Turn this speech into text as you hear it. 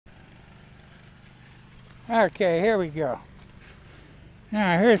Okay, here we go.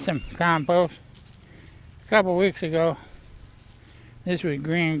 Now here's some compost. A couple weeks ago, this was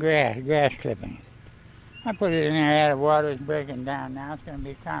green grass clippings. I put it in there, added water, it's breaking down now. It's going to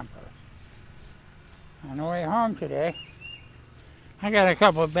be compost. On the way home today, I got a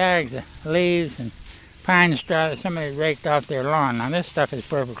couple of bags of leaves and pine straw that somebody raked off their lawn. Now this stuff is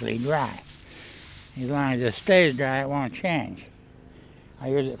perfectly dry. As long as it stays dry, it won't change. I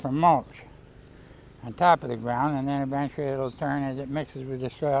use it for mulch on top of the ground, and then eventually it'll turn as it mixes with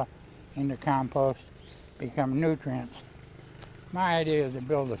the soil into compost, become nutrients. My idea is to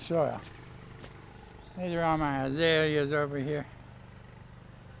build the soil. These are all my azaleas over here.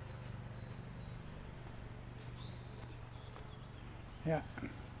 Yeah,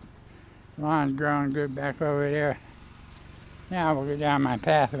 lawn's growing good back over there. Now we'll go down my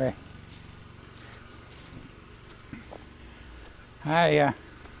pathway.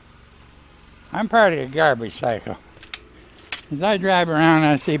 I'm part of the garbage cycle. As I drive around,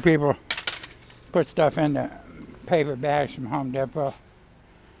 I see people put stuff into paper bags from Home Depot,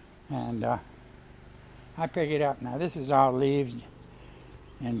 and I pick it up. Now this is all leaves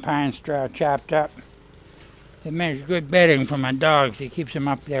and pine straw chopped up. It makes good bedding for my dogs. It keeps them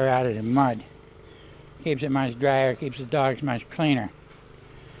up there out of the mud. Keeps it much drier, keeps the dogs much cleaner.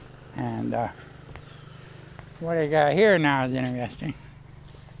 And what I got here now is interesting.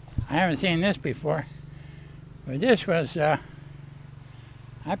 I haven't seen this before, but this was, I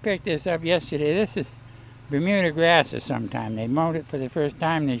picked this up yesterday. This is Bermuda grasses sometime. They mowed it for the first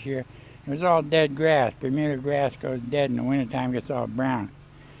time this year. It was all dead grass. Bermuda grass goes dead in the wintertime, gets all brown.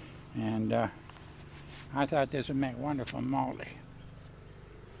 And I thought this would make wonderful mulch.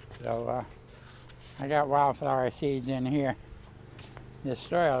 So I got wildflower seeds in here. This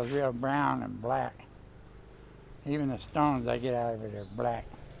soil is real brown and black. Even the stones I get out of it are black.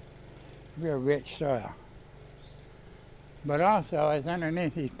 Real rich soil. But also it's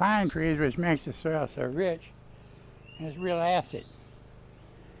underneath these pine trees, which makes the soil so rich, and it's real acid.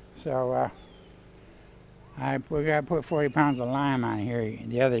 So we got to put 40 pounds of lime on here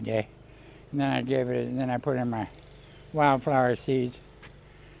the other day, and then I put in my wildflower seeds,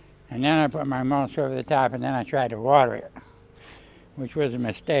 and then I put my mulch over the top, and then I tried to water it, which was a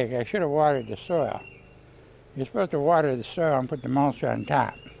mistake. I should have watered the soil. You're supposed to water the soil and put the mulch on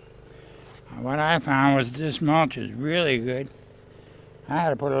top. What I found was this mulch is really good. I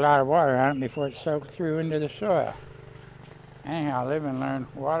had to put a lot of water on it before it soaked through into the soil. Anyhow, live and learn,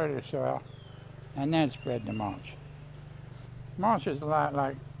 water the soil, and then spread the mulch. Mulch is a lot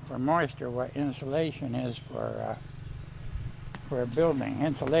like, for moisture, what insulation is for a building.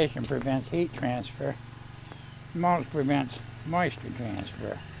 Insulation prevents heat transfer. Mulch prevents moisture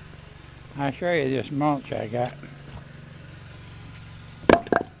transfer. I'll show you this mulch I got.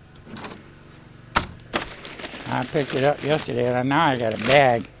 I picked it up yesterday, and now I got a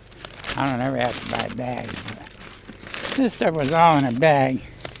bag. I don't ever have to buy bags. But this stuff was all in a bag.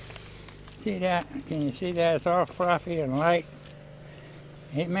 See that? Can you see that? It's all fluffy and light.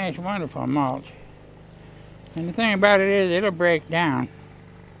 It makes wonderful mulch. And the thing about it is, it'll break down.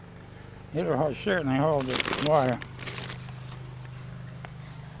 It'll certainly hold the water.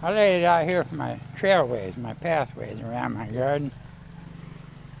 I laid it out here for my trailways, my pathways around my garden,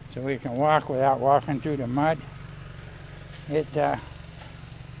 so we can walk without walking through the mud. It's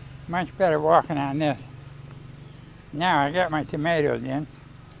much better walking on this. Now I got my tomatoes in,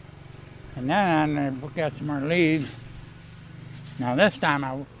 and then I got some more leaves. Now this time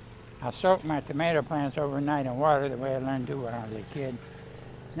I soaked my tomato plants overnight in water the way I learned to when I was a kid.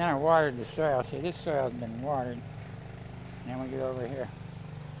 Then I watered the soil. See, this soil's been watered. And then we get over here.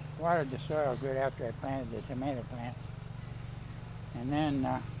 Watered the soil good after I planted the tomato plants. And then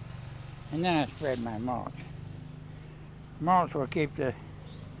I spread my mulch. Mulch will keep the...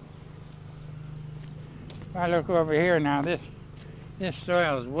 If I look over here now, this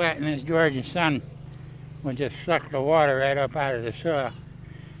soil is wet, and this Georgia sun will just suck the water right up out of the soil.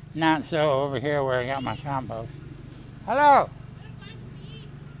 Not so over here where I got my compost. Hello?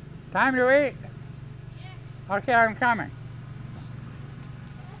 Time to eat? Yeah. Okay, I'm coming.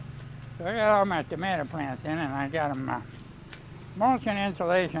 So I got all my tomato plants in, and I got them mulch and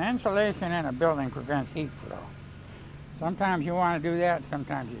insulation. Insulation in a building prevents heat flow. Sometimes you want to do that,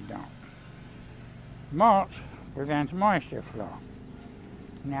 sometimes you don't. Mulch prevents moisture flow.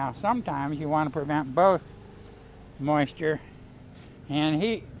 Now sometimes you want to prevent both moisture and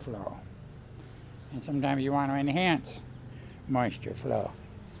heat flow. And sometimes you want to enhance moisture flow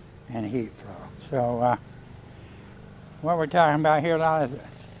and heat flow. So what we're talking about here a lot is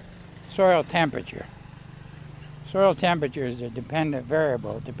soil temperature. Soil temperature is a dependent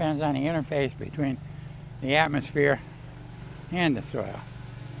variable. It depends on the interface between the atmosphere and the soil.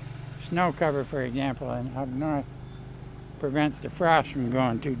 Snow cover, for example, up north prevents the frost from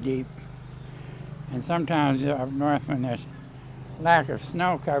going too deep. And sometimes up north, when there's lack of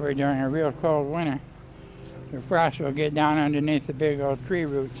snow cover during a real cold winter, the frost will get down underneath the big old tree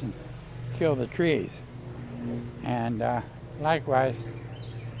roots and kill the trees. And likewise,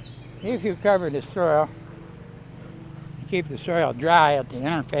 if you cover the soil, you keep the soil dry at the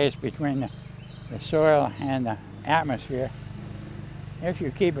interface between the soil and the atmosphere. If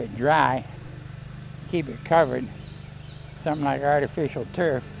you keep it dry, keep it covered, something like artificial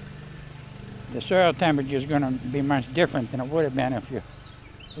turf, the soil temperature is going to be much different than it would have been if you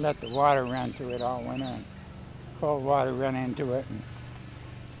let the water run through it all winter and cold water run into it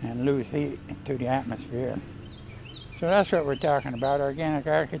and lose heat to the atmosphere. So that's what we're talking about, organic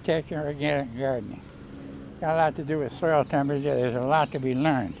architecture, organic gardening. Got a lot to do with soil temperature. There's a lot to be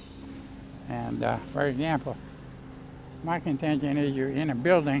learned. And for example, my contention is you're in a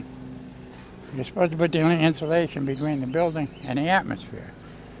building, you're supposed to put the insulation between the building and the atmosphere.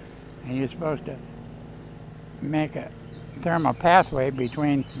 And you're supposed to make a thermal pathway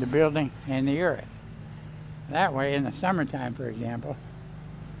between the building and the earth. That way, in the summertime, for example,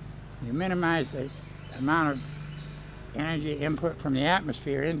 you minimize the amount of energy input from the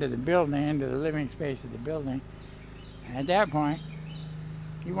atmosphere into the building, into the living space of the building. And at that point,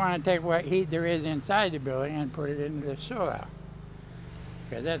 you want to take what heat there is inside the building and put it into the soil.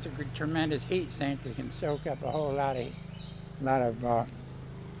 Because that's a tremendous heat sink that can soak up a whole lot of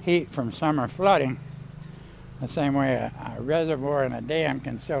heat from summer flooding, the same way a reservoir and a dam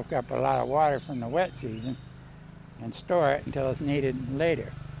can soak up a lot of water from the wet season and store it until it's needed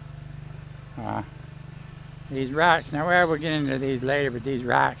later. These rocks, now we'll get into these later, but these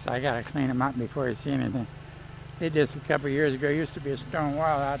rocks, I gotta clean them up before you see anything. Did this a couple of years ago. Used to be a stone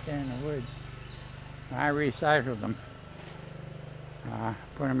wall out there in the woods. I recycled them.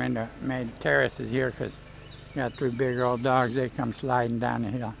 Put them into, made terraces here because got three big old dogs, they come sliding down the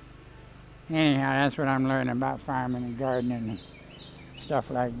hill. Anyhow, that's what I'm learning about farming and gardening and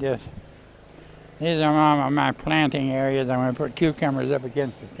stuff like this. These are all of my planting areas. I'm going to put cucumbers up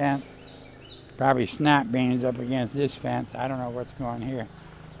against the fence. Probably snap beans up against this fence. I don't know what's going here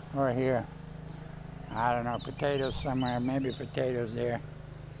or here. I don't know, potatoes somewhere, maybe potatoes there.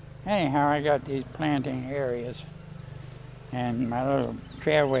 Anyhow, I got these planting areas and my little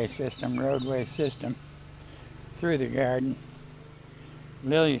trailway system, roadway system through the garden.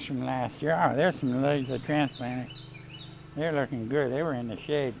 Lilies from last year. Oh, there's some lilies I transplanted. They're looking good. They were in the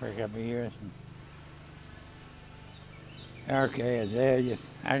shade for a couple of years. Okay, azaleas.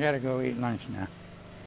 I gotta go eat lunch now.